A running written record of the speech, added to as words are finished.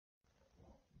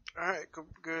All right,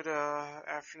 good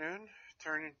afternoon.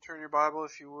 Turn your Bible,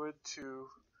 if you would, to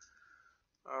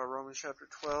Romans chapter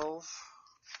 12.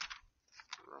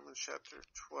 Romans chapter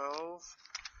 12.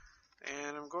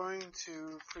 And I'm going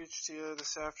to preach to you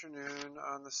this afternoon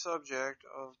on the subject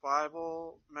of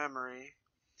Bible memory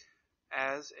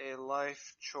as a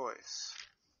life choice.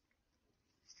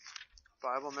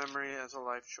 Bible memory as a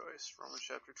life choice, Romans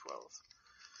chapter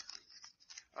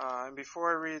 12. And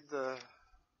before I read the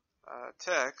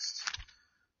text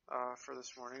for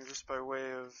this morning, just by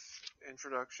way of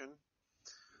introduction,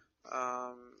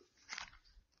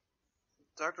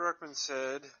 Dr. Ruckman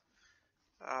said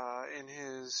in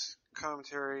his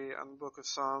commentary on the book of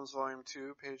Psalms, volume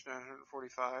 2, page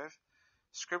 945,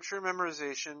 Scripture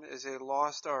memorization is a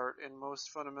lost art in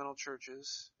most fundamental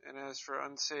churches, and as for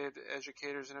unsaved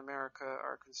educators in America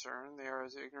are concerned, they are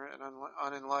as ignorant and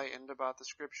unenlightened about the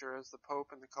Scripture as the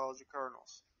Pope and the College of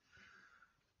Cardinals.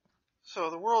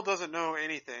 So the world doesn't know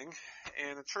anything,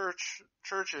 and the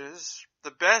churches,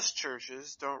 the best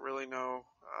churches, don't really know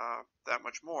that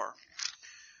much more.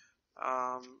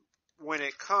 When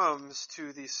it comes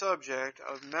to the subject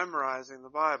of memorizing the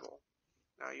Bible.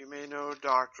 Now, you may know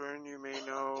doctrine, you may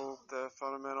know the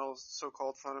fundamentals,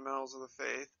 so-called fundamentals of the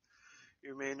faith,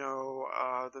 you may know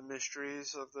the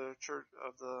mysteries of the church,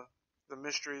 of the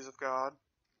mysteries of God,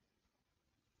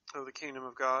 of the kingdom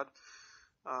of God.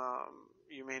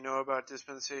 You may know about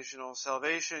dispensational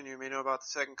salvation, you may know about the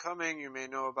second coming, you may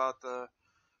know about the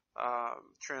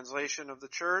translation of the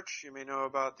church, you may know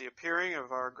about the appearing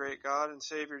of our great God and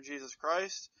Savior Jesus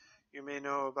Christ, you may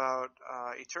know about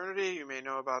eternity, you may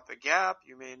know about the gap,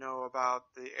 you may know about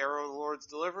the arrow of the Lord's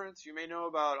deliverance, you may know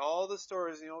about all the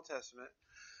stories in the Old Testament,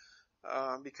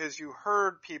 because you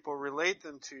heard people relate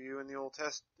them to you in the Old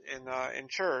Testament, in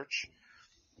church,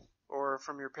 or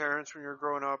from your parents when you were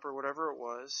growing up, or whatever it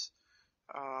was.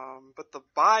 But the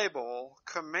Bible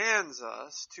commands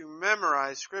us to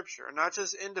memorize Scripture, not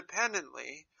just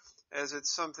independently, as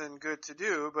it's something good to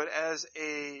do, but as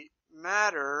a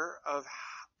matter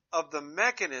of the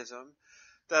mechanism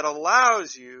that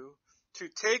allows you to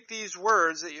take these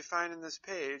words that you find in this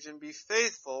page and be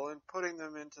faithful in putting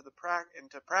them into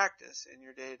practice in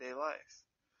your day-to-day life.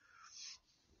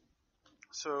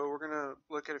 So we're going to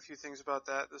look at a few things about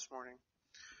that this morning.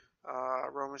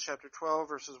 Romans chapter 12,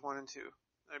 verses 1 and 2.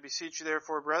 I beseech you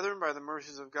therefore, brethren, by the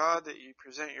mercies of God, that ye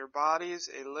present your bodies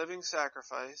a living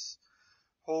sacrifice,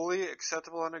 holy,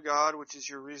 acceptable unto God, which is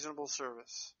your reasonable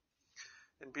service.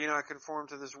 And be not conformed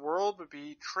to this world, but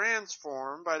be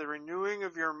transformed by the renewing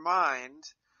of your mind,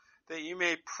 that ye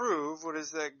may prove what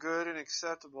is that good and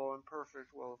acceptable and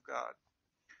perfect will of God.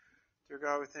 Dear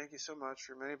God, we thank you so much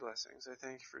for your many blessings. I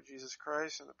thank you for Jesus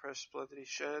Christ and the precious blood that he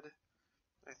shed.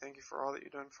 I thank you for all that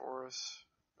you've done for us.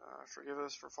 Forgive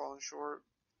us for falling short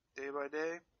day by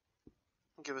day.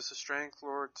 Give us the strength,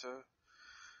 Lord,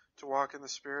 to walk in the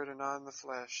Spirit and not in the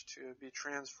flesh, to be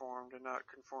transformed and not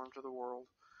conform to the world,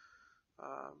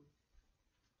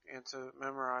 and to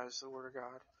memorize the Word of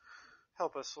God.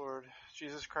 Help us, Lord. In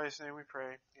Jesus Christ's name we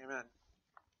pray. Amen.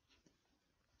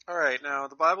 All right, now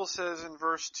the Bible says in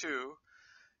verse 2,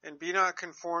 and be not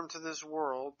conformed to this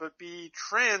world, but be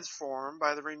transformed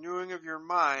by the renewing of your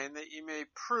mind, that ye may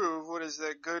prove what is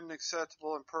that good and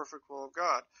acceptable and perfect will of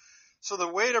God. So the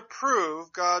way to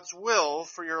prove God's will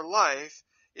for your life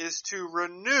is to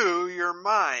renew your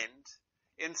mind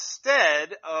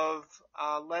instead of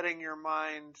letting your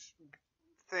mind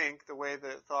think the way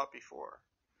that it thought before.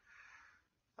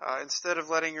 Instead of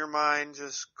letting your mind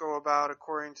just go about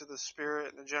according to the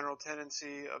spirit and the general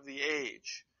tendency of the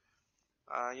age.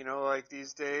 Like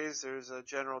these days, there's a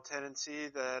general tendency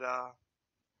that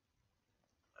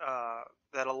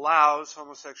allows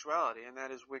homosexuality, and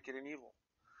that is wicked and evil.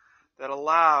 That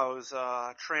allows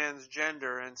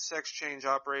transgender and sex change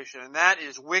operation, and that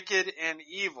is wicked and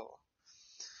evil.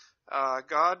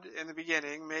 God, in the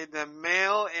beginning, made them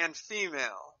male and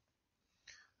female.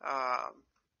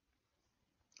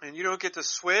 And you don't get to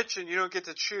switch, and you don't get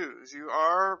to choose. You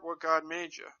are what God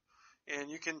made you.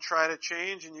 And you can try to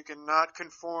change, and you can not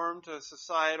conform to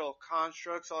societal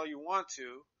constructs all you want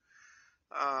to,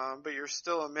 but you're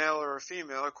still a male or a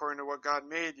female according to what God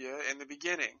made you in the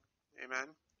beginning.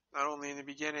 Amen. Not only in the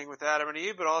beginning with Adam and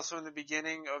Eve, but also in the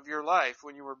beginning of your life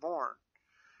when you were born.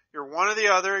 You're one or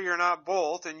the other, you're not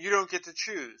both, and you don't get to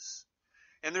choose.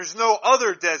 And there's no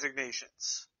other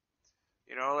designations.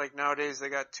 Like nowadays they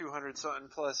got 200-something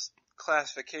plus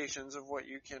classifications of what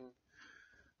you can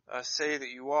say that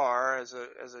you are as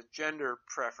a gender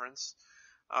preference,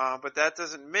 but that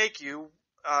doesn't make you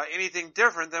anything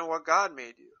different than what God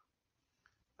made you.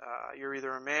 You're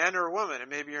either a man or a woman, and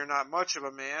maybe you're not much of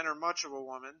a man or much of a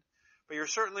woman, but you're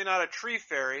certainly not a tree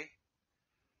fairy.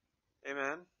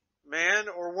 Amen. Man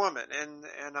or woman. And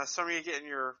some of you getting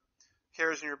your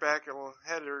hairs in your back, your little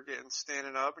head are getting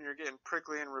standing up, and you're getting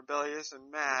prickly and rebellious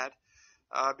and mad,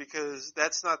 because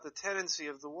that's not the tendency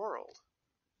of the world.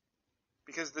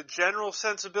 Because the general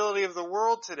sensibility of the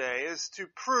world today is to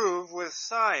prove with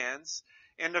science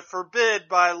and to forbid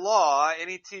by law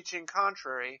any teaching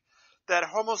contrary that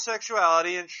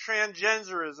homosexuality and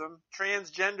transgenderism,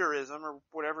 or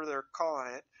whatever they're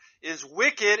calling it, is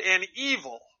wicked and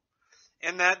evil.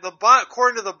 And that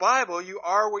according to the Bible, you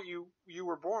are what you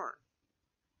were born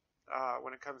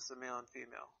when it comes to male and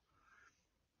female.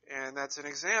 And that's an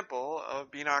example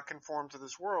of be not conformed to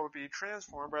this world, be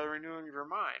transformed by the renewing of your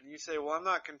mind. You say, well, I'm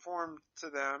not conformed to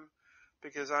them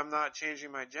because I'm not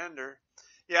changing my gender.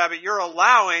 Yeah, but you're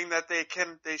allowing that they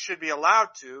should be allowed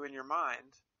to in your mind.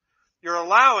 You're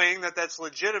allowing that that's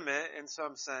legitimate in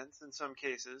some sense, in some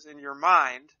cases, in your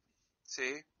mind.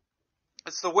 See?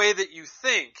 It's the way that you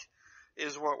think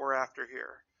is what we're after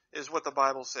here, is what the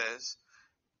Bible says.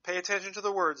 Pay attention to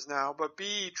the words now, but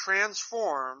be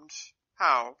transformed.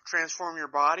 How? Transform your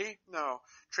body? No.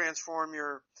 Transform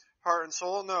your heart and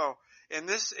soul? No. In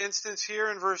this instance here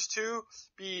in verse 2,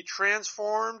 be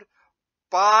transformed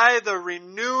by the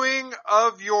renewing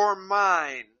of your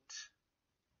mind.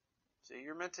 See,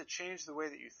 you're meant to change the way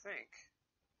that you think.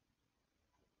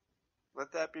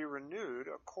 Let that be renewed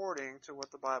according to what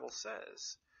the Bible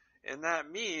says. And that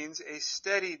means a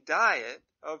steady diet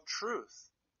of truth.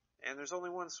 And there's only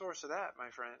one source of that, my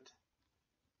friend.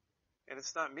 And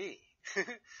it's not me.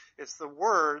 It's the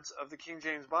words of the King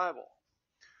James Bible.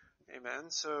 Amen.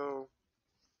 So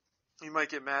you might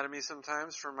get mad at me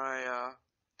sometimes for my,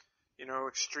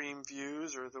 extreme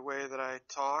views or the way that I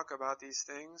talk about these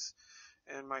things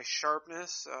and my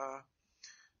sharpness,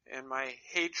 and my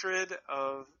hatred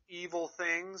of evil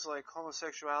things like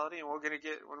homosexuality. And we're going to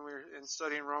get, when we're in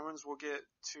studying Romans, we'll get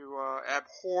to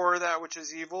abhor that which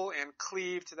is evil and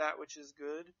cleave to that which is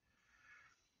good.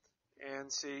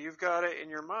 And see, you've got to, in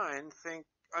your mind,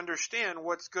 understand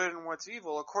what's good and what's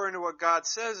evil according to what God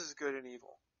says is good and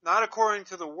evil. Not according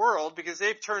to the world, because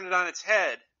they've turned it on its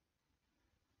head.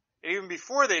 And even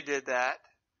before they did that,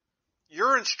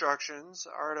 your instructions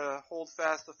are to hold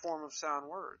fast the form of sound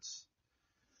words,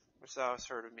 which thou hast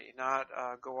heard of me. Not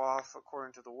go off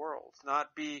according to the world. Not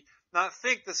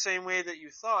think the same way that you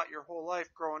thought your whole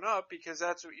life growing up, because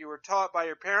that's what you were taught by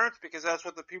your parents, because that's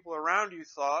what the people around you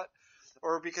thought,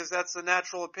 or because that's the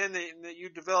natural opinion that you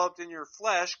developed in your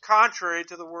flesh, contrary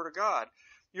to the Word of God.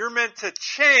 You're meant to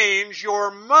change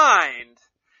your mind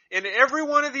in every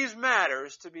one of these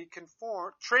matters to be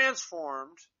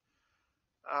transformed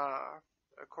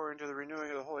according to the renewing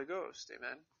of the Holy Ghost.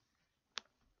 Amen.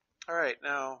 All right,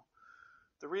 now,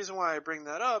 the reason why I bring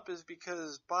that up is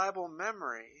because Bible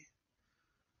memory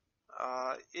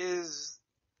is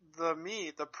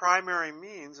the primary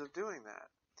means of doing that.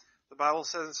 The Bible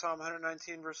says in Psalm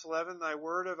 119, verse 11, Thy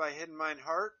word have I hid in mine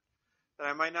heart, that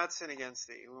I might not sin against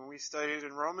thee. When we studied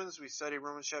in Romans, we studied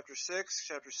Romans chapter 6,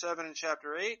 chapter 7, and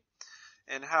chapter 8,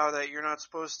 and how that you're not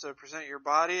supposed to present your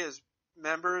body as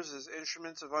members, as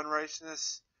instruments of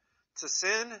unrighteousness to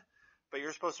sin, but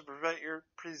you're supposed to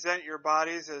present your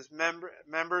bodies as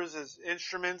members, as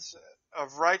instruments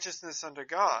of righteousness unto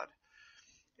God.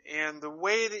 And the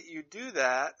way that you do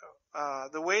that,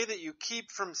 the way that you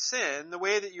keep from sin, the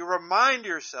way that you remind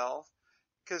yourself,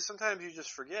 because sometimes you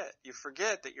just forget. You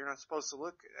forget that you're not supposed to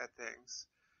look at things,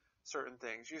 certain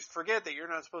things. You forget that you're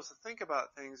not supposed to think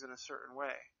about things in a certain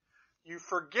way. You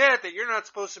forget that you're not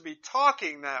supposed to be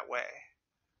talking that way.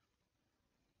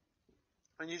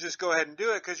 And you just go ahead and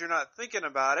do it because you're not thinking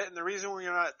about it. And the reason why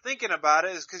you're not thinking about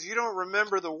it is because you don't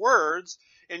remember the words.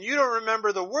 And you don't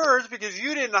remember the words because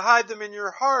you didn't hide them in your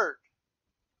heart.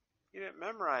 You didn't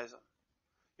memorize them.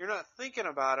 You're not thinking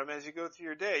about them as you go through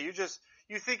your day.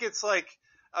 You think it's like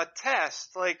a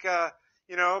test. Like,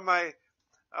 my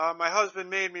husband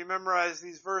made me memorize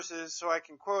these verses so I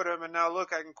can quote them. And now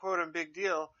look, I can quote them, big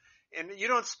deal. And you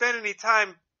don't spend any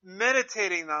time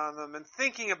meditating on them and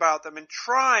thinking about them and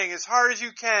trying as hard as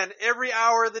you can every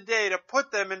hour of the day to put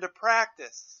them into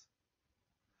practice.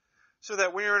 So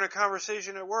that when you're in a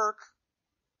conversation at work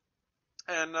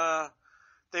and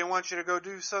they want you to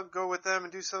go with them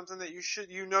and do something that you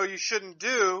shouldn't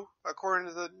do according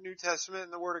to the New Testament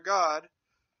and the Word of God,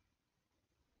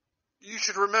 you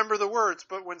should remember the words,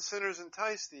 but when sinners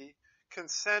entice thee,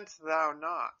 consent thou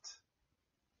not.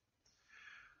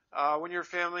 When your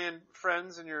family and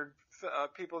friends and your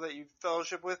people that you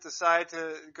fellowship with decide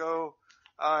to go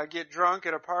get drunk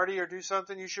at a party or do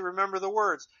something, you should remember the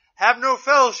words. Have no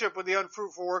fellowship with the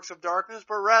unfruitful works of darkness,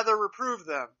 but rather reprove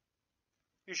them.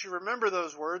 You should remember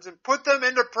those words and put them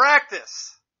into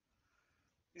practice.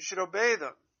 You should obey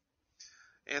them.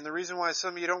 And the reason why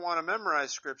some of you don't want to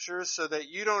memorize Scripture is so that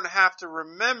you don't have to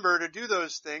remember to do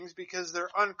those things because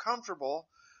they're uncomfortable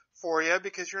for you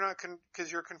because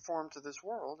you're conformed to this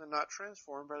world and not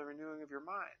transformed by the renewing of your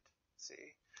mind. See?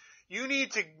 You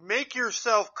need to make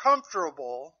yourself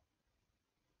comfortable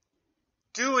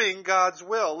doing God's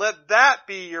will. Let that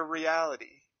be your reality.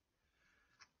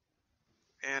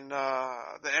 And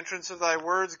the entrance of thy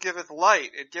words giveth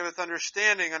light. It giveth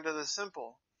understanding unto the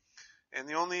simple. And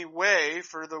the only way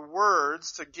for the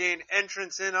words to gain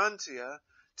entrance in unto you,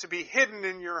 to be hidden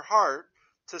in your heart,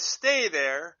 to stay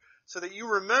there so that you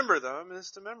remember them,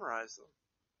 is to memorize them.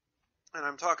 And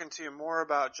I'm talking to you more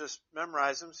about just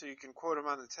memorize them so you can quote them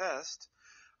on the test.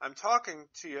 I'm talking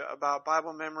to you about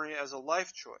Bible memory as a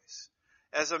life choice,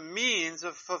 as a means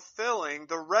of fulfilling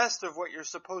the rest of what you're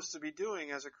supposed to be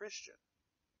doing as a Christian.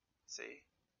 See?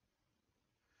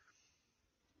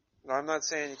 Now, I'm not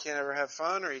saying you can't ever have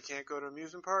fun, or you can't go to an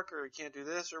amusement park, or you can't do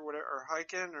this, or whatever, or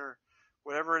hiking, or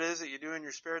whatever it is that you do in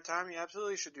your spare time. You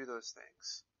absolutely should do those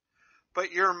things.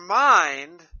 But your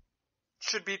mind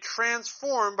should be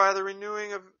transformed by the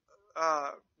renewing of,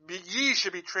 ye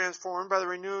should be transformed by the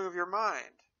renewing of your mind.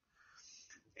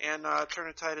 And turn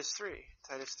to Titus 3.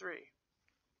 Titus 3.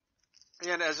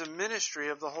 Again, as a ministry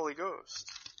of the Holy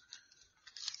Ghost.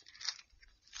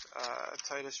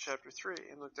 Titus chapter 3.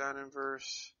 And look down in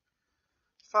verse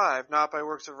 5. Not by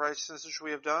works of righteousness which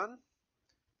we have done,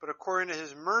 but according to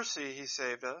his mercy he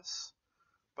saved us,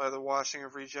 by the washing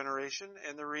of regeneration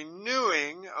and the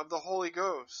renewing of the Holy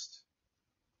Ghost,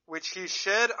 which he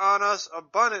shed on us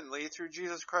abundantly through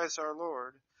Jesus Christ our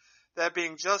Lord, that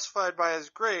being justified by his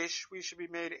grace, we should be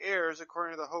made heirs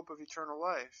according to the hope of eternal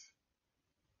life.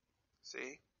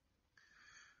 See?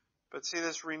 But see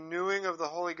this renewing of the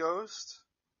Holy Ghost,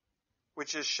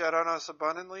 which is shed on us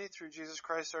abundantly through Jesus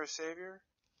Christ our Savior,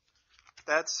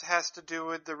 that has to do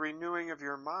with the renewing of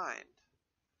your mind.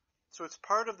 So it's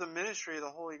part of the ministry of the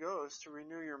Holy Ghost to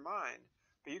renew your mind.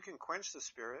 But you can quench the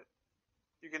Spirit.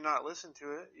 You can not listen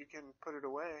to it. You can put it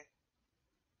away.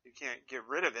 You can't get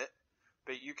rid of it,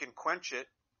 but you can quench it.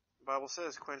 The Bible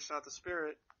says, quench not the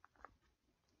Spirit,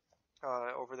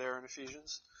 over there in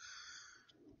Ephesians.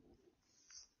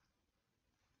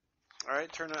 All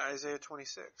right, turn to Isaiah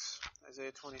 26.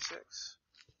 Isaiah 26.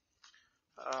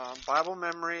 Bible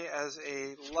memory as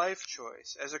a life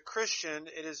choice. As a Christian,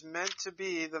 it is meant to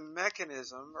be the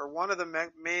mechanism, or one of the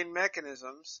main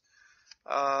mechanisms,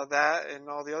 that and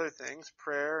all the other things,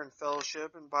 prayer and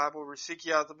fellowship and Bible, seek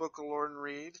ye out the book of the Lord and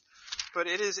read. But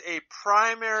it is a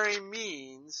primary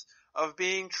means of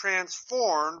being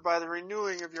transformed by the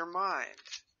renewing of your mind.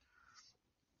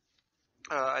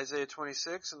 Isaiah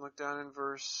 26, and look down in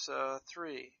verse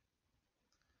 3.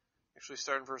 Actually,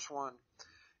 start in verse 1.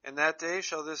 In that day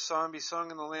shall this song be sung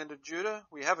in the land of Judah.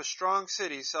 We have a strong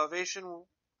city. Salvation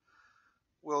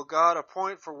will God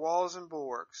appoint for walls and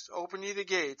bulwarks. Open ye the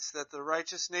gates, that the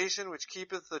righteous nation which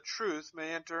keepeth the truth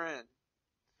may enter in.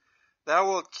 Thou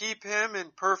wilt keep him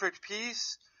in perfect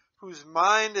peace, whose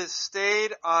mind is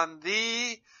stayed on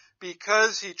thee,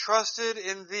 because he trusted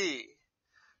in thee.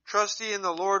 Trust ye in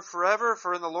the Lord forever,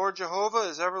 for in the Lord Jehovah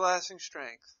is everlasting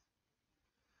strength.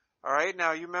 All right,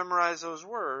 now you memorize those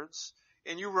words,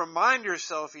 and you remind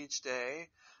yourself each day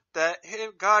that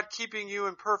God keeping you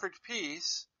in perfect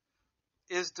peace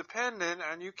is dependent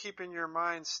on you keeping your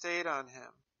mind stayed on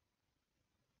him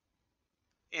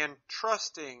and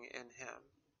trusting in him.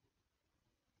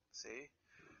 See?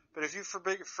 But if you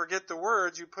forget the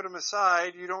words, you put them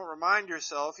aside, you don't remind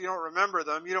yourself, you don't remember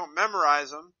them, you don't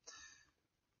memorize them.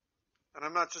 And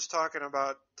I'm not just talking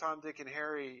about Tom, Dick, and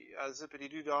Harry,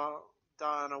 zippity-doo-dah,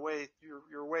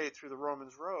 your way through the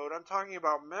Romans road. I'm talking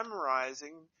about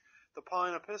memorizing the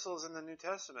Pauline epistles in the New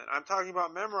Testament. I'm talking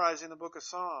about memorizing the book of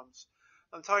Psalms.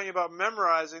 I'm talking about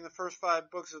memorizing the first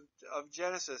 5 books of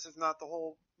Genesis, if not the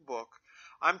whole book.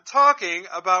 I'm talking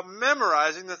about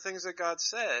memorizing the things that God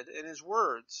said in his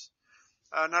words.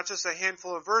 Not just a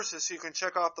handful of verses so you can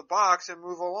check off the box and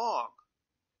move along.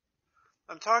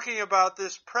 I'm talking about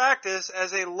this practice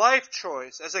as a life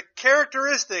choice, as a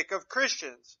characteristic of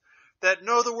Christians that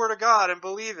know the Word of God and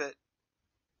believe it,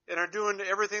 and are doing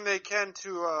everything they can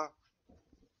to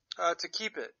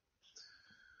keep it.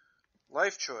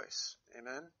 Life choice.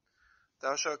 Amen.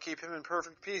 Thou shalt keep him in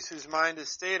perfect peace, whose mind is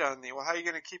stayed on thee. Well, how are you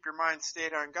going to keep your mind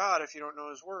stayed on God if you don't know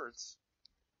his words?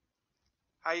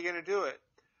 How are you going to do it?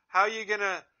 How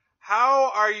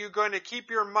are you going to keep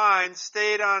your mind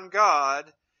stayed on God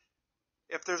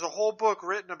if there's a whole book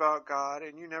written about God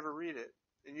and you never read it?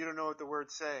 And you don't know what the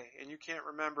words say, and you can't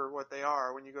remember what they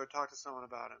are when you go talk to someone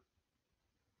about him.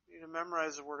 You need to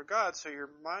memorize the Word of God so your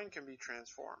mind can be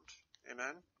transformed.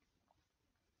 Amen.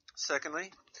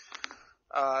 Secondly,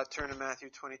 turn to Matthew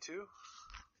 22.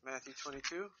 Matthew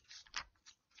 22.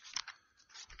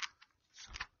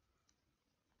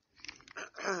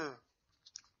 We're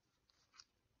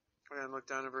going to look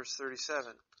down at verse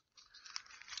 37.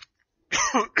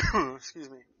 Excuse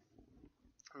me.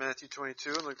 Matthew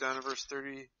 22, and look down at verse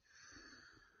 37.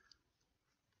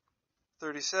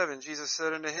 Jesus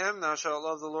said unto him, Thou shalt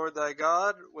love the Lord thy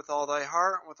God with all thy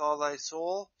heart, and with all thy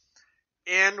soul,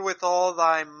 and with all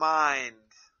thy mind.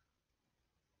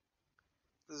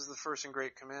 This is the first and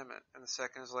great commandment. And the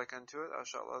second is like unto it, Thou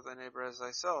shalt love thy neighbor as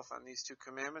thyself. On these two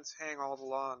commandments hang all the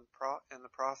law and the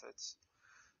prophets.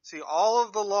 See, all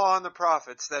of the law and the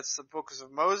prophets, that's the books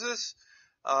of Moses,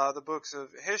 the books of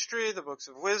history, the books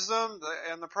of wisdom,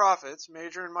 and the prophets,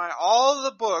 major and minor, all of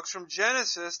the books from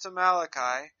Genesis to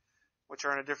Malachi, which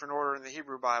are in a different order in the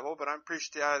Hebrew Bible, but I'm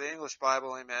preaching out of the English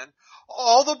Bible, amen.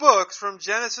 All the books from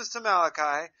Genesis to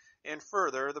Malachi, and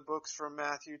further, the books from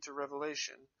Matthew to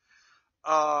Revelation,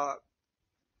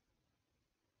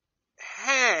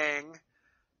 hang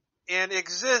and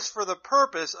exist for the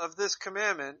purpose of this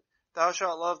commandment, Thou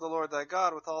shalt love the Lord thy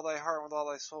God with all thy heart, with all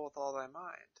thy soul, with all thy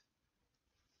mind.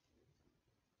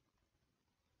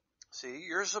 See,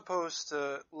 you're supposed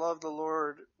to love the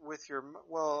Lord with your,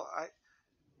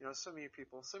 some of you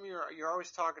people, you're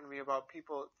always talking to me about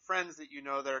people, friends that you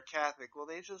know that are Catholic. Well,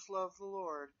 they just love the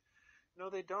Lord. No,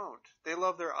 they don't. They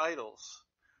love their idols.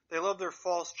 They love their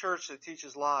false church that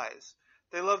teaches lies.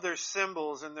 They love their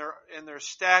symbols and their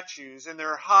statues and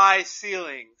their high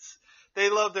ceilings.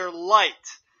 They love their light,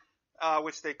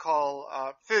 which they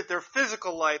call their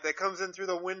physical light that comes in through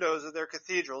the windows of their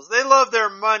cathedrals. They love their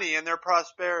money and their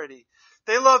prosperity.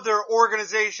 They love their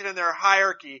organization and their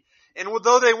hierarchy. And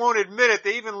though they won't admit it,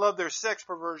 they even love their sex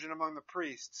perversion among the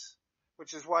priests,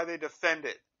 which is why they defend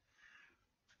it.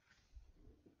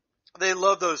 They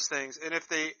love those things, and if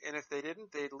they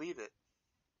didn't, they'd leave it.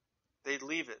 They'd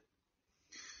leave it.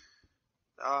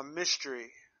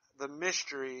 Mystery. The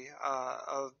mystery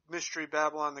of Mystery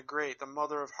Babylon the Great, the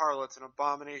mother of harlots and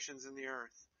abominations in the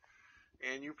earth.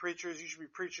 And you preachers, you should be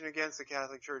preaching against the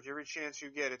Catholic Church every chance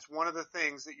you get. It's one of the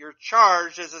things that you're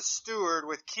charged as a steward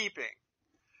with keeping.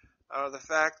 The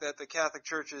fact that the Catholic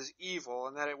Church is evil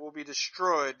and that it will be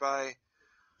destroyed by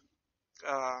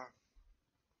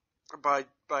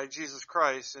Jesus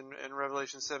Christ in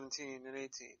Revelation 17 and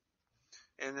 18.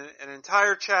 And an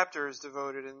entire chapter is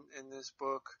devoted in this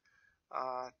book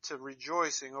to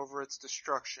rejoicing over its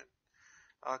destruction.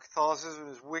 Catholicism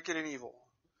is wicked and evil.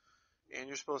 And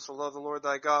you're supposed to love the Lord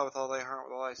thy God with all thy heart,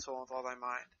 with all thy soul, and with all thy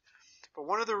mind. But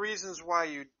one of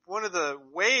the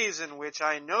ways in which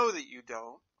I know that you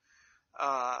don't,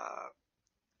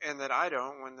 and that I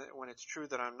don't when it's true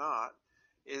that I'm not,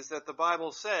 is that the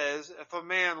Bible says, if a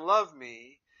man love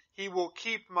me, he will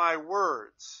keep my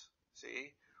words.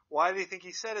 See? Why do you think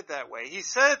he said it that way? He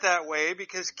said it that way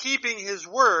because keeping his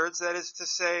words, that is to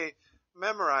say,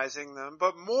 memorizing them,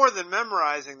 but more than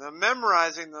memorizing them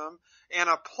and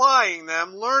applying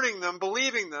them, learning them,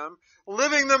 believing them,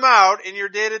 living them out in your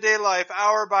day-to-day life,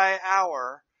 hour by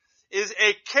hour, is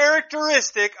a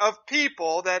characteristic of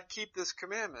people that keep this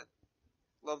commandment.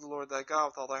 Love the Lord thy God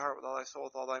with all thy heart, with all thy soul,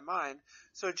 with all thy mind.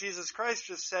 So Jesus Christ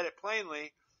just said it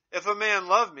plainly. If a man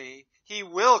love me, he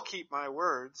will keep my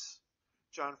words.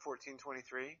 John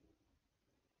 14:23.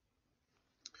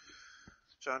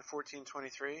 John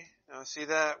 14:23. Now see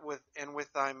that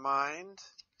with thy mind.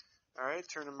 All right,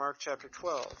 turn to Mark chapter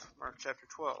 12. Mark chapter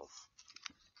 12.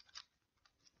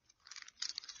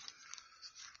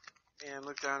 And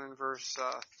look down in verse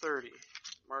 30.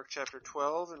 Mark chapter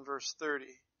 12 and verse 30.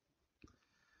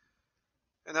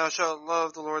 And thou shalt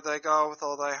love the Lord thy God with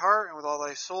all thy heart, and with all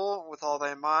thy soul, and with all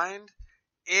thy mind,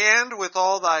 and with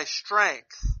all thy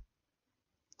strength.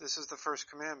 This is the first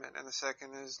commandment, and the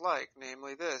second is like,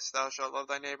 namely this, thou shalt love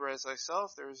thy neighbor as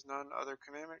thyself. There is none other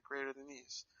commandment greater than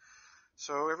these.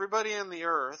 So everybody in the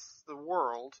earth, the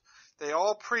world, they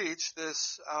all preach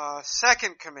this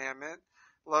second commandment,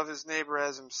 love his neighbor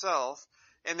as himself,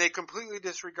 and they completely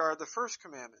disregard the first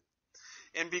commandment.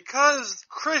 And because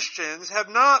Christians have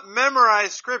not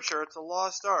memorized Scripture, it's a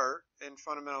lost art in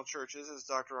fundamental churches, as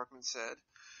Dr. Ruckman said.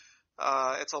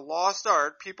 It's a lost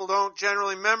art. People don't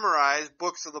generally memorize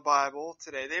books of the Bible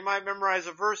today. They might memorize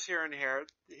a verse here and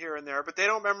there, but they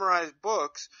don't memorize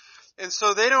books. And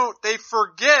so they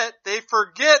forget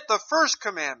the first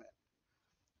commandment,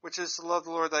 which is to love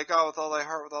the Lord thy God with all thy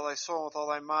heart, with all thy soul, with all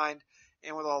thy mind,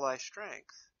 and with all thy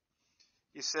strength.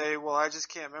 You say, well, I just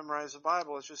can't memorize the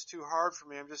Bible. It's just too hard for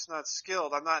me. I'm just not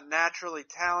skilled. I'm not naturally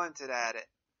talented at it.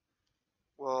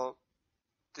 Well,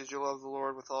 Did you love the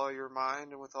Lord with all your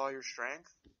mind and with all your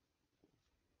strength?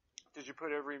 Did you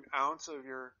put every ounce of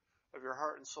your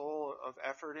heart and soul of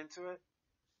effort into it?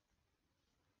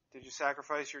 Did you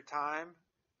sacrifice your time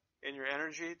and your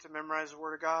energy to memorize the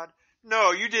Word of God?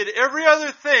 No, you did every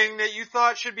other thing that you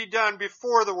thought should be done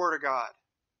before the Word of God.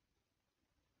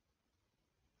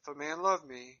 If a man love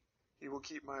me, he will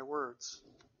keep my words.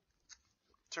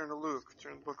 Turn to Luke.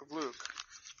 Turn to the book of Luke.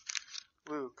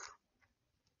 Luke.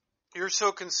 You're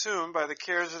so consumed by the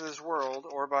cares of this world,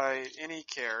 or by any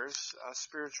cares,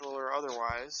 spiritual or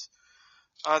otherwise,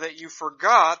 that you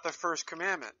forgot the first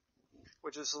commandment,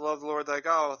 which is to love the Lord thy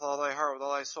God with all thy heart, with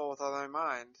all thy soul, with all thy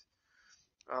mind.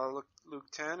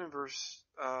 Luke 10 and verse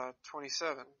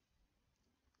 27.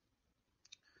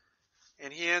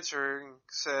 And he answering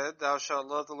said, Thou shalt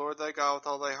love the Lord thy God with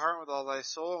all thy heart, with all thy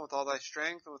soul, and with all thy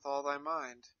strength, and with all thy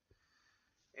mind,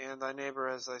 and thy neighbor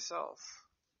as thyself.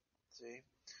 See?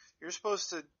 You're supposed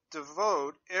to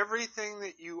devote everything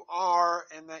that you are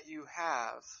and that you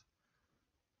have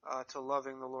to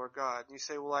loving the Lord God. And you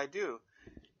say, well, I do.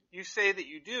 You say that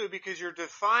you do because you're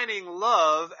defining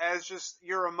love as just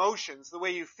your emotions, the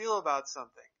way you feel about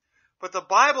something. But the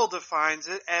Bible defines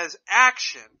it as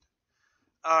action.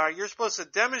 You're supposed to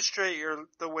demonstrate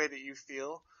the way that you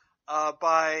feel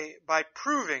by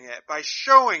proving it, by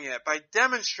showing it, by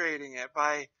demonstrating it,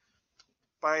 by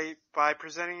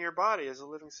presenting your body as a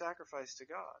living sacrifice to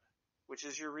God, which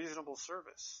is your reasonable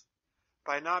service.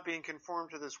 By not being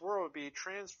conformed to this world, be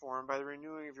transformed by the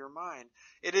renewing of your mind.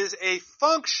 It is a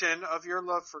function of your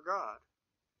love for God.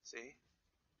 See?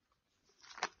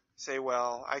 Say,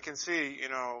 well, I can see,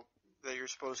 that you're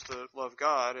supposed to love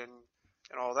God and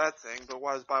all that thing, but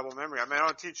why is Bible memory? I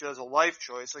don't teach it as a life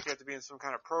choice, like you have to be in some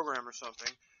kind of program or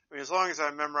something. As long as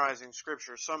I'm memorizing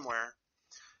Scripture somewhere,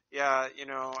 yeah,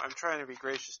 I'm trying to be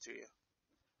gracious to you.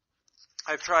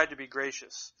 I've tried to be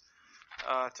gracious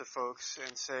to folks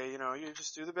and say, you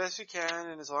just do the best you can,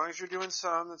 and as long as you're doing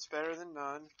some, that's better than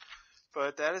none.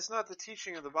 But that is not the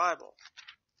teaching of the Bible.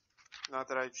 Not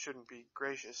that I shouldn't be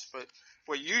gracious, but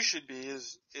what you should be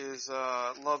is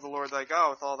love the Lord thy God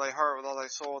with all thy heart, with all thy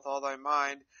soul, with all thy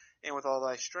mind, and with all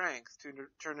thy strength.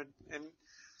 And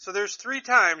so there's 3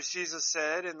 times Jesus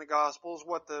said in the Gospels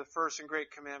what the first and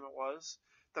great commandment was.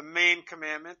 The main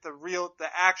commandment, the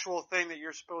actual thing that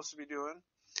you're supposed to be doing.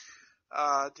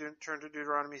 Turn to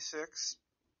Deuteronomy 6.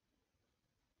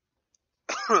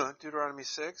 Deuteronomy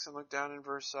 6 and look down in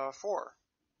verse 4.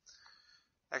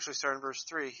 Actually start in verse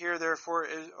 3. Hear therefore,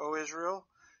 O Israel,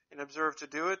 and observe to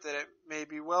do it, that it may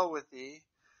be well with thee,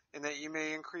 and that ye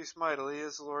may increase mightily,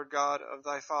 as the Lord God of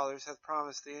thy fathers hath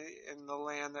promised thee, in the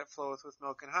land that floweth with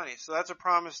milk and honey. So that's a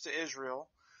promise to Israel.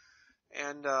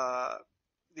 And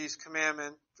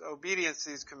obedience to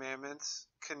these commandments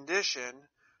condition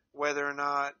whether or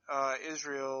not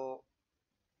Israel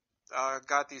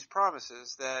got these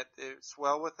promises, that it's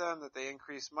well with them, that they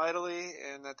increase mightily,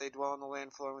 and that they dwell in the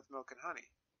land flowing with milk and honey.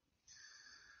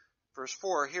 Verse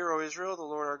 4, Hear, O Israel, the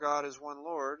Lord our God is one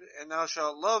Lord, and thou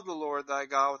shalt love the Lord thy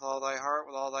God with all thy heart,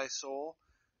 with all thy soul,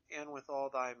 and with all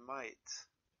thy might.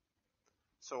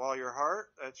 So all your heart,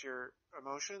 that's your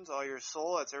emotions, all your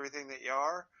soul, that's everything that you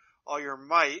are, all your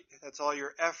might, that's all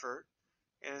your effort.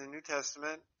 And in the New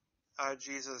Testament,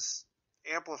 Jesus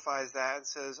amplifies that and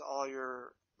says all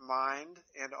your mind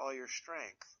and all your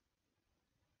strength.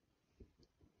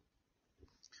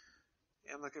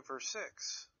 And look at verse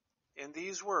 6. And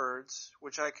these words,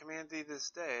 which I command thee this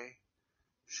day,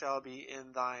 shall be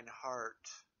in thine heart.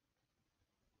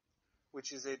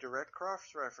 Which is a direct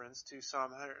cross-reference to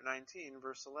Psalm 119,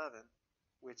 verse 11,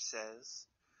 which says,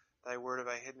 Thy word have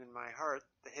I hidden in mine heart,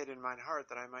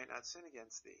 that I might not sin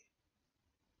against thee.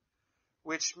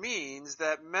 Which means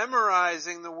that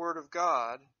memorizing the word of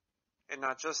God, and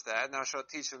not just that, and thou shalt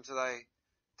teach them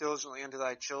diligently unto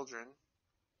thy children,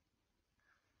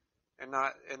 and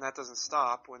that doesn't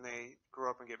stop when they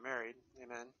grow up and get married.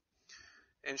 Amen.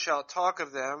 And shalt talk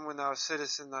of them when thou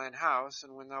sittest in thine house,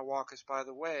 and when thou walkest by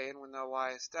the way, and when thou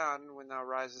liest down, and when thou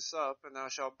risest up, and thou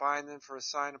shalt bind them for a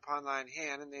sign upon thine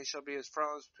hand, and they shall be as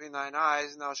frontlets between thine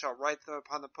eyes, and thou shalt write them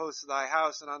upon the posts of thy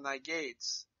house and on thy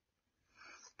gates.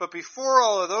 But before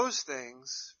all of those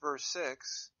things, verse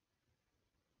 6,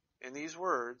 and these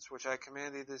words, which I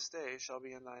command thee this day, shall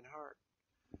be in thine heart.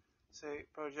 Say,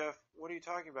 Brother Jeff, what are you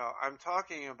talking about? I'm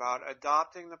talking about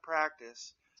adopting the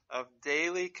practice of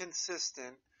daily,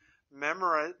 consistent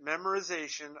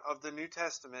memorization of the New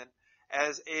Testament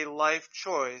as a life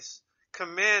choice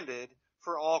commanded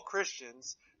for all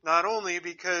Christians, not only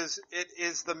because it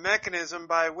is the mechanism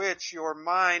by which your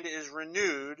mind is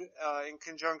renewed in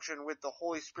conjunction with the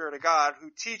Holy Spirit of God, who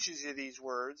teaches you these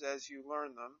words as you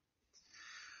learn them,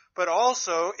 but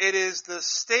also it is the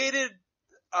stated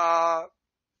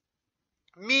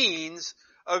means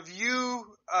of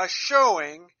you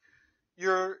showing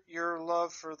your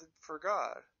love for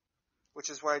God, which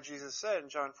is why Jesus said in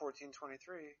John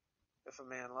 14:23, "If a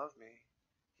man love me,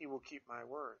 he will keep my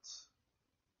words."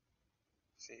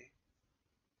 See?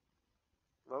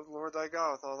 Love the Lord thy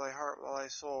God with all thy heart, with all thy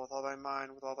soul, with all thy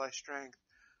mind, with all thy strength,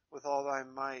 with all thy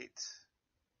might.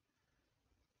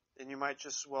 And you might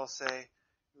just as well say,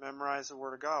 memorize the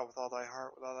Word of God with all thy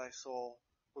heart, with all thy soul,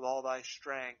 with all thy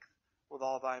strength, with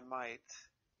all thy might.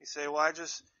 You say, well,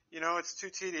 it's too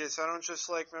tedious. I don't just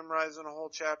like memorizing a whole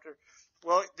chapter.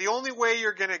 Well, the only way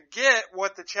you're going to get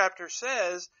what the chapter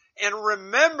says and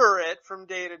remember it from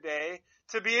day to day,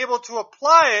 to be able to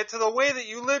apply it to the way that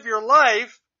you live your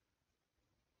life,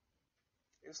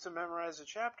 is to memorize the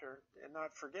chapter and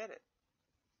not forget it.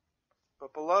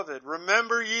 But beloved,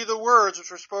 remember ye the words which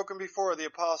were spoken before the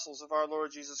apostles of our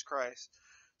Lord Jesus Christ.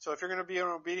 So if you're going to be in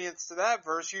obedience to that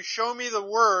verse, you show me the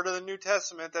word of the New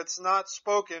Testament that's not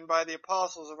spoken by the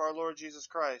apostles of our Lord Jesus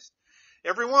Christ.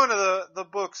 Every one of the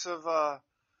books of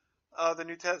the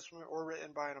New Testament were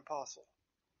written by an apostle.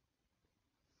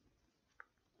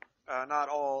 Not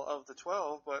all of the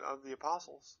 12, but of the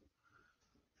apostles.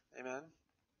 Amen.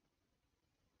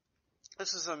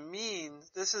 This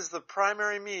is the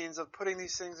primary means of putting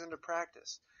these things into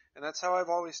practice. And that's how I've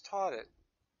always taught it.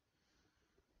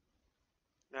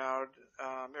 Now,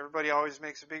 everybody always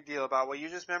makes a big deal about, well, you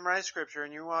just memorize Scripture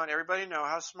and you want everybody to know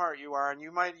how smart you are and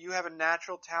you have a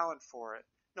natural talent for it.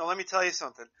 No, let me tell you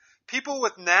something. People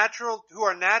who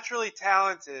are naturally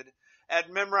talented at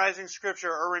memorizing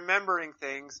Scripture or remembering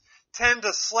things tend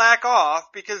to slack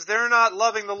off because they're not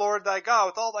loving the Lord thy God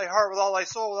with all thy heart, with all thy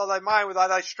soul, with all thy mind, with all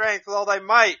thy strength, with all thy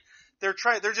might. They're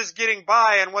just getting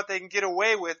by on what they can get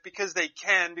away with because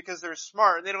they're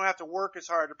smart, and they don't have to work as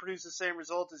hard to produce the same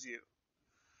result as you.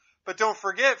 But don't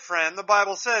forget, friend, the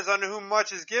Bible says, unto whom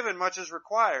much is given, much is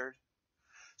required.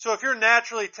 So if you're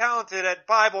naturally talented at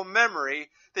Bible memory,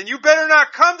 then you better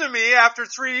not come to me after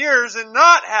 3 years and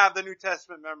not have the New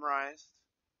Testament memorized.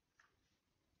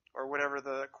 Or whatever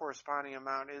the corresponding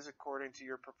amount is according to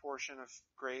your proportion of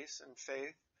grace and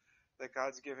faith that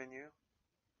God's given you.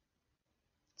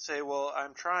 Say, well,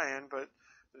 I'm trying, but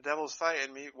the devil's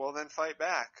fighting me. Well, then fight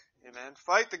back. Amen.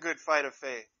 Fight the good fight of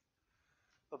faith.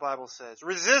 The Bible says.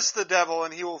 Resist the devil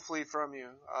and he will flee from you.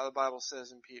 The Bible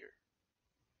says in Peter.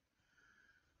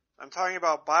 I'm talking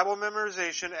about Bible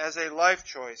memorization as a life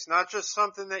choice, not just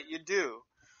something that you do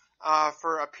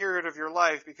for a period of your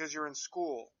life because you're in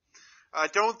school.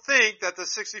 Don't think that the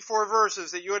 64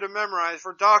 verses that you had to memorize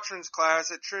for doctrines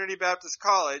class at Trinity Baptist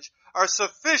College are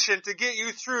sufficient to get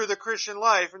you through the Christian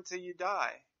life until you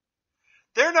die.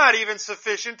 They're not even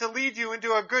sufficient to lead you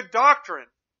into a good doctrine.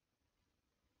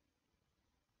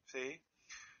 See?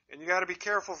 And you got to be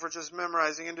careful for just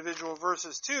memorizing individual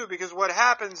verses too, because what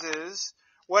happens is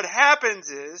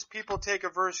people take a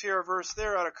verse here, a verse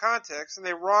there out of context, and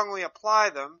they wrongly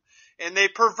apply them, and they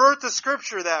pervert the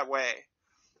Scripture that way.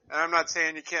 And I'm not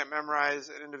saying you can't memorize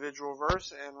an individual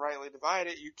verse and rightly divide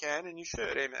it. You can and you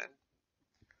should. Amen.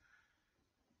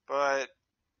 But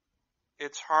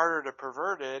it's harder to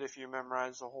pervert it if you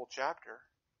memorize the whole chapter,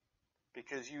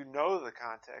 because you know the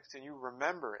context and you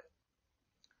remember it.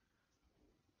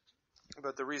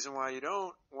 But the reason why you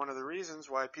don't, one of the reasons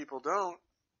why people don't,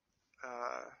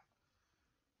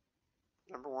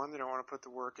 number one, they don't want to put the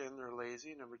work in. They're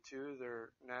lazy. Number two, they're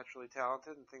naturally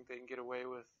talented and think they can get away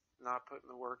with not putting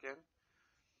the work in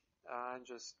and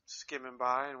just skimming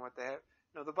by and what they have.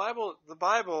 No, the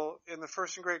Bible in the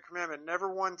first and great commandment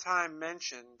never one time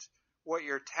mentioned what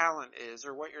your talent is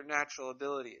or what your natural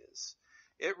ability is.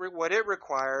 What it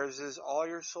requires is all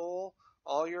your soul,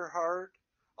 all your heart,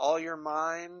 all your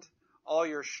mind, all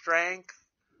your strength,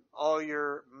 all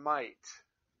your might.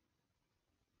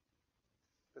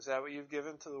 Is that what you've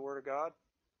given to the Word of God?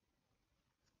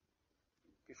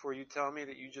 Before you tell me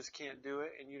that you just can't do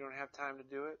it and you don't have time to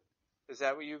do it? Is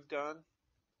that what you've done?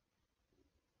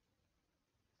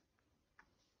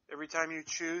 Every time you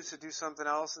choose to do something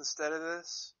else instead of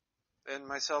this, and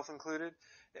myself included,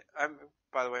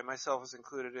 by the way, myself is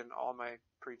included in all my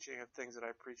preaching of things that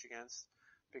I preach against,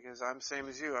 because I'm the same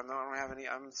as you. I'm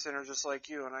a sinner just like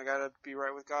you, and I gotta be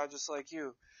right with God just like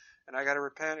you. And I gotta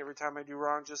repent every time I do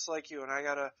wrong just like you, and I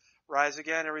gotta rise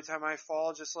again every time I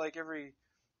fall just like every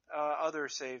other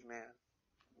saved man.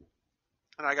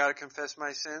 And I gotta confess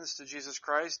my sins to Jesus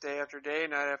Christ day after day,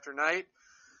 night after night.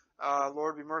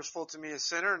 Lord, be merciful to me, a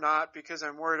sinner, not because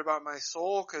I'm worried about my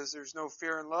soul, because there's no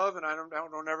fear and love, and I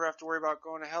don't ever have to worry about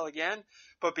going to hell again,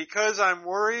 but because I'm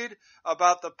worried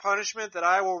about the punishment that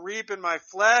I will reap in my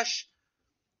flesh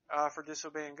for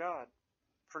disobeying God,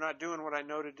 for not doing what I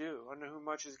know to do. Unto whom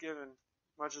much is given,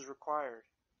 much is required.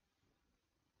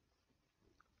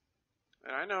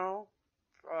 And I know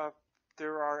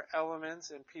there are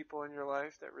elements and people in your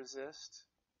life that resist,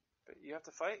 but you have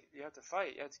to fight. You have to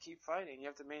fight. You have to keep fighting. You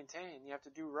have to maintain. You have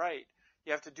to do right.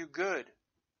 You have to do good.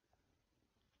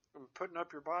 And putting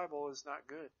up your Bible is not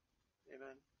good.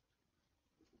 Amen.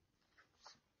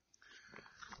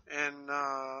 And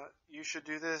you should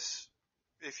do this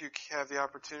if you have the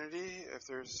opportunity, if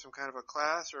there's some kind of a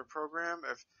class or a program,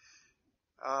 if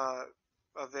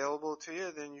available to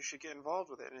you, then you should get involved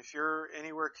with it. And if you're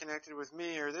anywhere connected with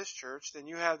me or this church, then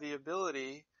you have the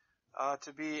ability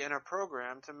to be in a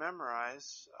program to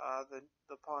memorize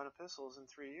the Pauline epistles in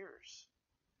 3 years.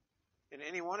 And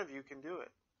any one of you can do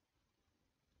it.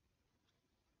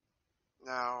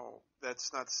 Now,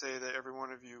 that's not to say that every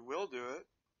one of you will do it,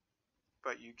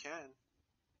 but you can.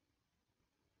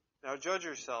 Now judge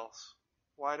yourselves.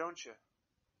 Why don't you?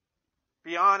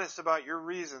 Be honest about your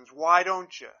reasons. Why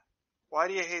don't you? Why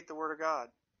do you hate the Word of God?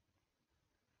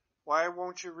 Why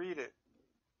won't you read it?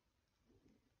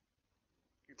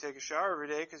 You take a shower every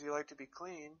day because you like to be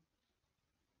clean.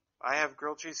 I have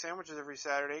grilled cheese sandwiches every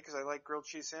Saturday because I like grilled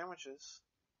cheese sandwiches.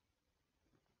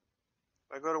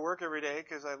 I go to work every day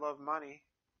because I love money.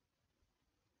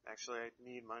 Actually, I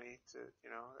need money to,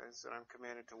 as I'm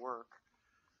commanded to work.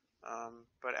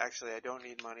 But actually, I don't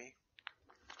need money.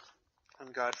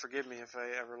 And God forgive me if I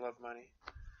ever love money.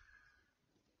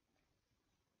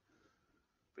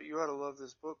 But you ought to love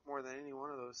this book more than any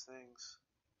one of those things.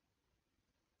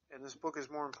 And this book is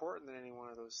more important than any one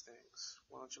of those things.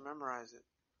 Why don't you memorize it?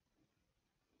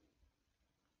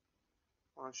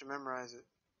 Why don't you memorize it?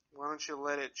 Why don't you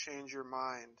let it change your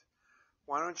mind?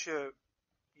 Why don't you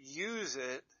use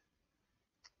it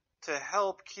to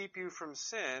help keep you from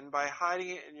sin by hiding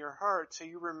it in your heart so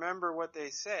you remember what they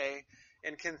say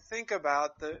and can think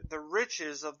about the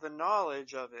riches of the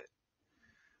knowledge of it.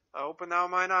 Open thou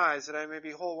mine eyes that I may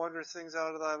behold wondrous things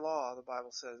out of thy law, the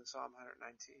Bible says in Psalm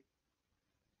 119.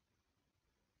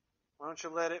 Why don't you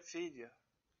let it feed you?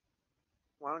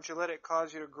 Why don't you let it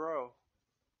cause you to grow?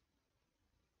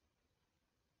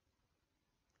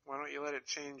 Why don't you let it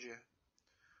change you?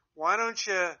 Why don't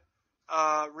you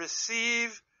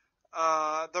receive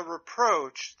the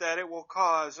reproach that it will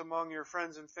cause among your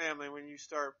friends and family when you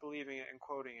start believing it and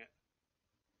quoting it?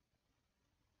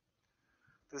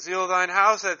 The zeal of thine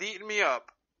house hath eaten me up,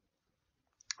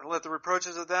 and let the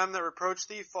reproaches of them that reproach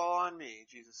thee fall on me,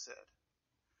 Jesus said.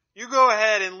 You go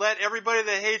ahead and let everybody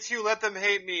that hates you, let them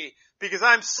hate me, because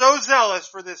I'm so zealous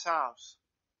for this house.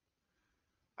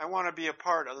 I want to be a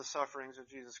part of the sufferings of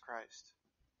Jesus Christ.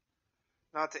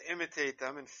 Not to imitate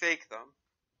them and fake them,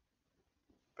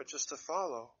 but just to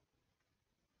follow.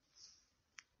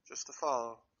 Just to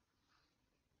follow.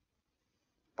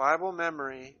 Bible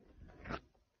memory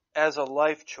as a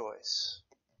life choice.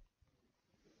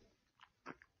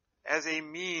 As a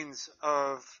means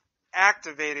of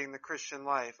activating the Christian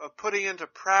life, of putting into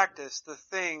practice the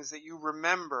things that you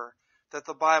remember that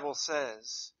the Bible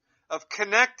says, of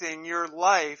connecting your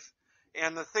life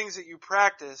and the things that you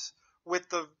practice with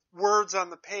the words on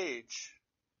the page.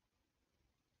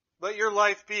 Let your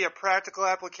life be a practical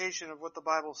application of what the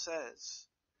Bible says.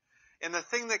 And the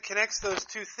thing that connects those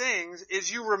two things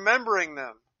is you remembering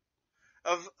them,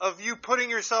 of you putting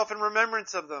yourself in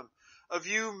remembrance of them, of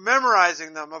you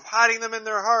memorizing them, of hiding them in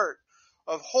their heart,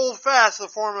 of hold fast the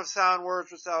form of sound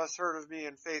words which thou hast heard of me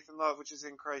in faith and love which is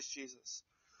in Christ Jesus.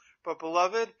 But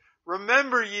beloved,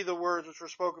 remember ye the words which were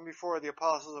spoken before the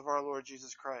apostles of our Lord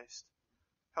Jesus Christ.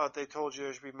 How that they told you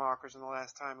there should be mockers in the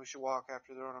last time who should walk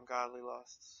after their own ungodly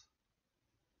lusts.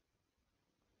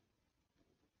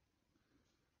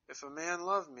 If a man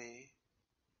love me,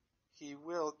 he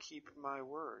will keep my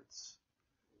words,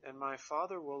 and my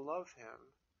Father will love him,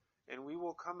 and we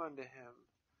will come unto him,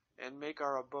 and make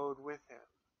our abode with him.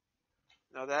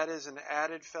 Now that is an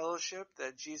added fellowship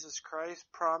that Jesus Christ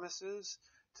promises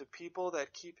to people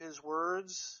that keep his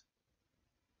words,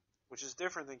 which is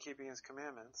different than keeping his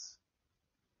commandments.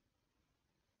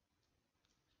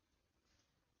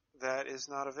 That is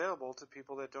not available to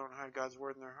people that don't hide God's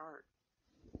word in their heart.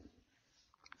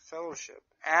 Fellowship,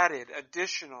 added,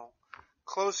 additional,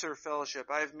 closer fellowship.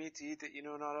 I have meat to eat that you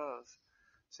know not of.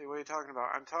 Say, what are you talking about?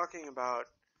 I'm talking about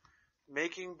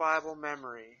making Bible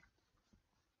memory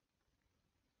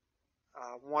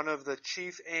one of the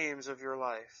chief aims of your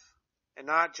life. And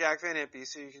not Jack Van Impe,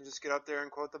 so you can just get up there and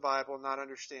quote the Bible and not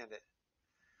understand it.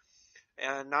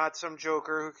 And not some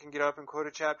joker who can get up and quote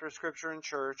a chapter of Scripture in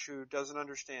church who doesn't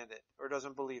understand it or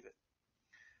doesn't believe it.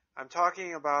 I'm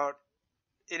talking about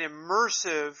an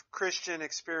immersive Christian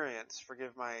experience.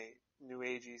 Forgive my new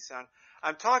agey sound.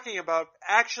 I'm talking about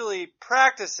actually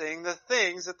practicing the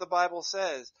things that the Bible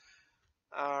says.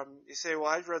 You say, well,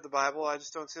 I've read the Bible, I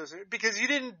just don't see those. Because you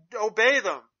didn't obey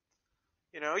them.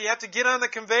 You have to get on the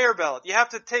conveyor belt. You have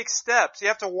to take steps. You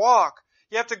have to walk.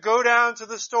 You have to go down to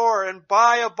the store and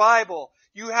buy a Bible.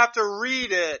 You have to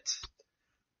read it.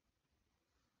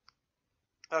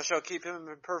 Thou shalt keep him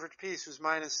in perfect peace whose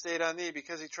mind is stayed on thee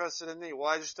because he trusted in thee. Well,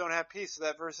 I just don't have peace, so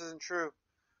that verse isn't true.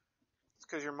 It's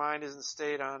because your mind isn't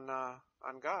stayed on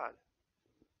God.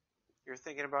 You're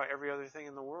thinking about every other thing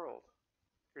in the world.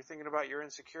 You're thinking about your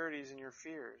insecurities and your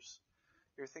fears.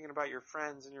 You're thinking about your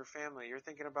friends and your family. You're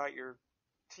thinking about your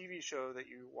TV show that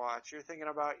you watch. You're thinking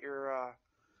about your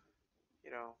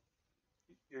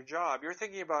job. You're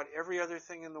thinking about every other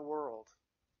thing in the world,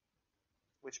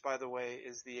 which, by the way,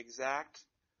 is the exact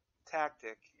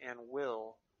tactic and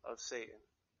will of Satan,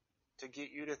 to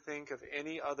get you to think of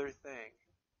any other thing.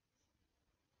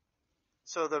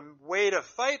 So the way to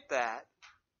fight that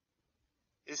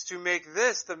is to make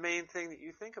this the main thing that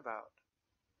you think about.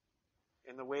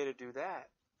 And the way to do that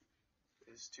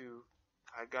is to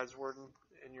hide God's Word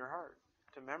in your heart,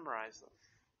 to memorize them,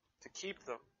 to keep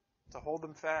them, to hold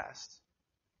them fast,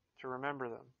 to remember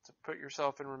them, to put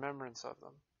yourself in remembrance of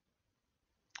them,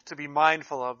 to be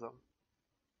mindful of them.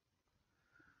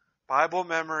 Bible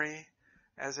memory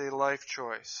as a life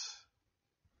choice.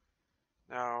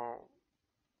 Now,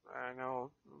 I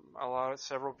know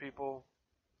several people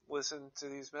listen to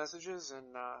these messages,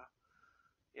 and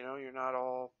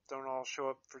don't all show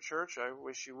up for church. I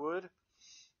wish you would,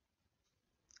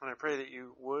 and I pray that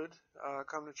you would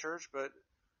come to church. But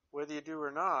whether you do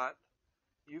or not,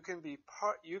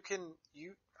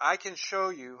 I can show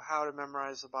you how to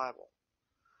memorize the Bible.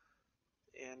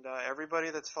 And everybody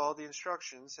that's followed the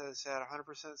instructions has had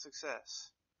 100%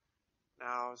 success.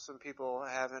 Now, some people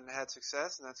haven't had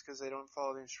success, and that's because they don't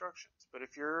follow the instructions. But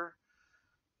if you're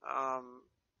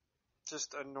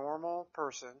just a normal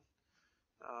person,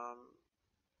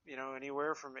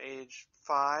 anywhere from age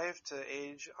 5 to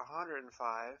age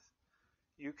 105,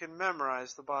 you can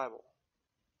memorize the Bible.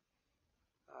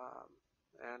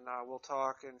 And we'll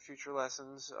talk in future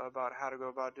lessons about how to go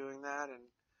about doing that.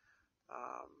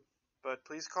 But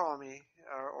please call me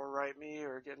or write me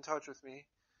or get in touch with me,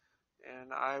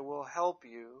 and I will help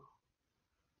you.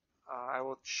 I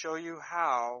will show you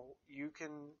how you can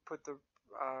put the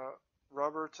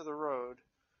rubber to the road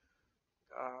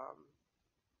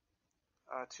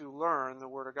to learn the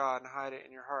Word of God and hide it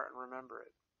in your heart and remember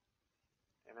it.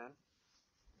 Amen?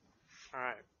 All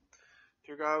right.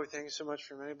 Dear God, we thank you so much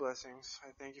for many blessings.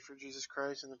 I thank you for Jesus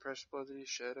Christ and the precious blood that he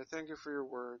shed. I thank you for your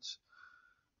words.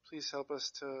 Please help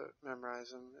us to memorize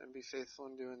them and be faithful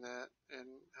in doing that, and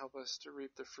help us to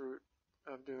reap the fruit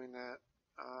of doing that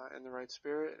in the right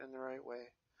spirit and the right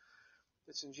way.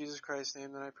 It's in Jesus Christ's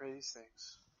name that I pray these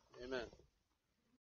things. Amen.